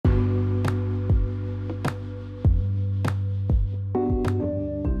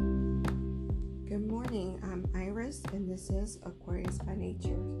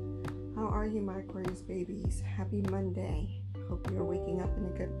are you, my Aquarius babies? Happy Monday. Hope you're waking up in a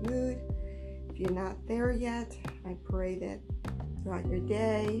good mood. If you're not there yet, I pray that throughout your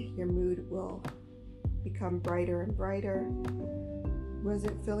day, your mood will become brighter and brighter.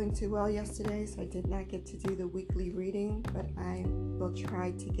 Wasn't feeling too well yesterday, so I did not get to do the weekly reading, but I will try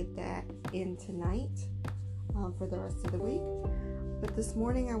to get that in tonight for the rest of the week. But this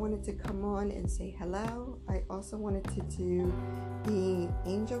morning I wanted to come on and say hello. I also wanted to do the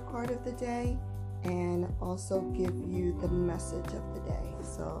angel card of the day and also give you the message of the day.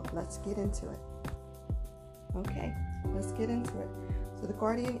 So let's get into it. Okay, let's get into it. So the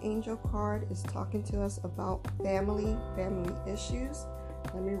guardian angel card is talking to us about family issues.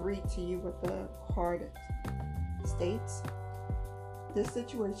 Let me read to you what the card states. This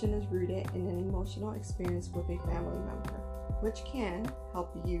situation is rooted in an emotional experience with a family member, which can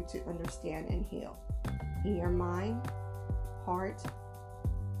help you to understand and heal. In your mind, heart,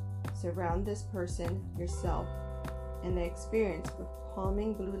 surround this person, yourself, and the experience with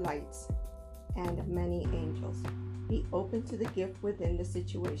calming blue lights and many angels. Be open to the gift within the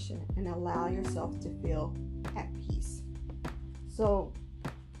situation and allow yourself to feel at peace. So,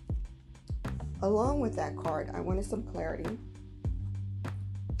 along with that card, I wanted some clarity.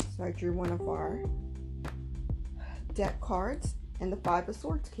 So I drew one of our deck cards and the Five of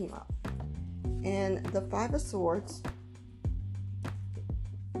Swords came up. And the Five of Swords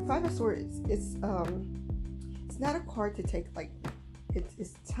it's not a card to take lightly.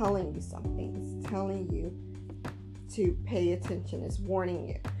 It's telling you something. It's telling you to pay attention. It's warning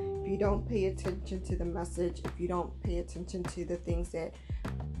you. If you don't pay attention to the message, if you don't pay attention to the things that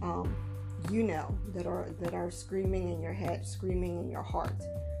that are screaming in your head, screaming in your heart,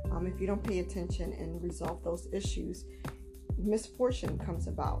 if you don't pay attention and resolve those issues, misfortune comes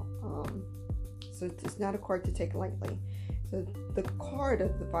about. So it's not a card to take lightly. So the card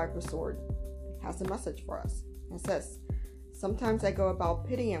of the Five of Swords has a message for us. It says, sometimes I go about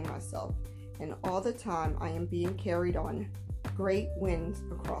pitying myself, and all the time I am being carried on great winds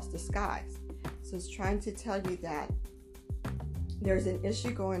across the skies. So it's trying to tell you that there's an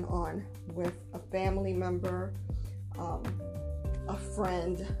issue going on with a family member, a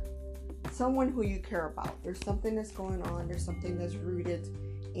friend, someone who you care about. There's something that's going on. There's something that's rooted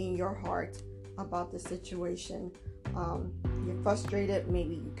in your heart about the situation. You're frustrated.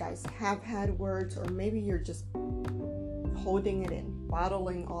 Maybe you guys have had words, or maybe you're just holding it in,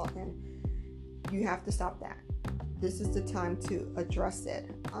 bottling all in. You have to stop that. This is the time to address it.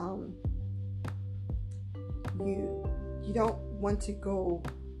 You don't want to go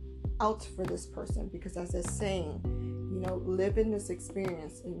out for this person, because as it's saying, live in this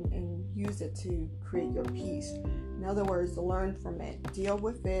experience and use it to create your peace. In other words, learn from it, deal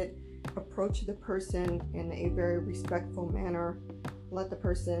with it, approach the person in a very respectful manner, let the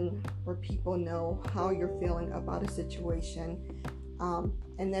person or people know how you're feeling about a situation,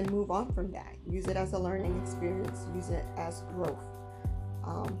 and then move on from that. Use it as a learning experience, use it as growth,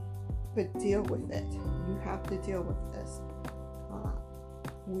 but deal with it. You have to deal with this.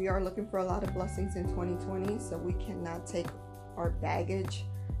 We are looking for a lot of blessings in 2020, so we cannot take our baggage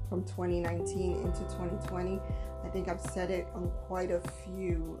from 2019 into 2020. I think I've said it on quite a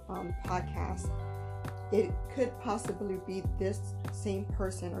few podcasts. It could possibly be this same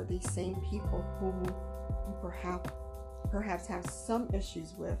person or these same people whom you perhaps have some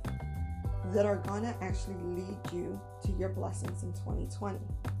issues with that are going to actually lead you to your blessings in 2020.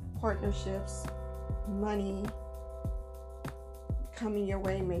 Partnerships, money coming your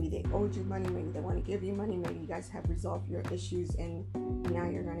way. Maybe they owed you money, maybe they want to give you money, maybe you guys have resolved your issues and now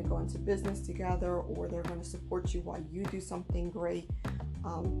you're going to go into business together, or they're going to support you while you do something great.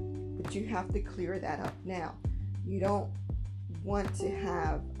 But you have to clear that up now. You don't want to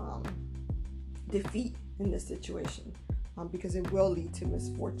have defeat in this situation, because it will lead to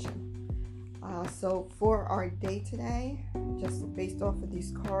misfortune. So for our day today, just based off of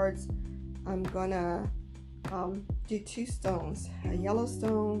these cards, I'm gonna do two stones, a yellow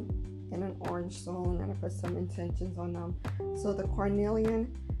stone and an orange stone, and I put some intentions on them. So the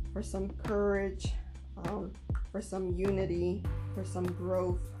carnelian for some courage, for some unity, for some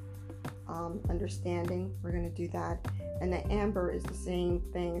growth, understanding. We're going to do that. And the amber is the same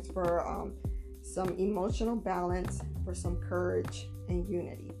thing. It's for some emotional balance, for some courage and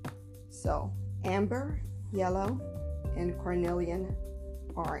unity. So amber, yellow, and carnelian,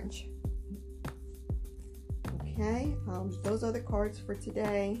 orange. Okay, those are the cards for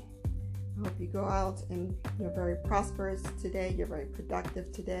today. I hope you go out and you're very prosperous today. You're very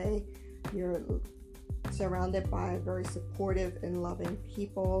productive today. You're surrounded by very supportive and loving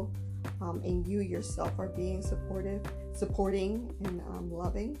people, and you yourself are being supporting and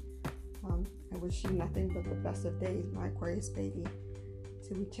loving. I wish you nothing but the best of days, my Aquarius baby.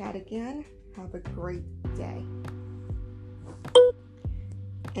 Till we chat again, have a great day.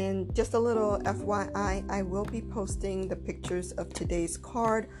 And just a little FYI, I will be posting the pictures of today's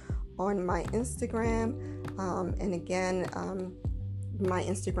card on my Instagram. And again, my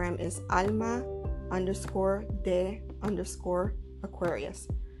Instagram is alma_de_Aquarius.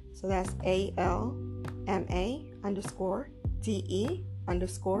 So that's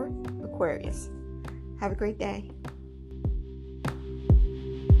ALMA_DE_Aquarius. Have a great day.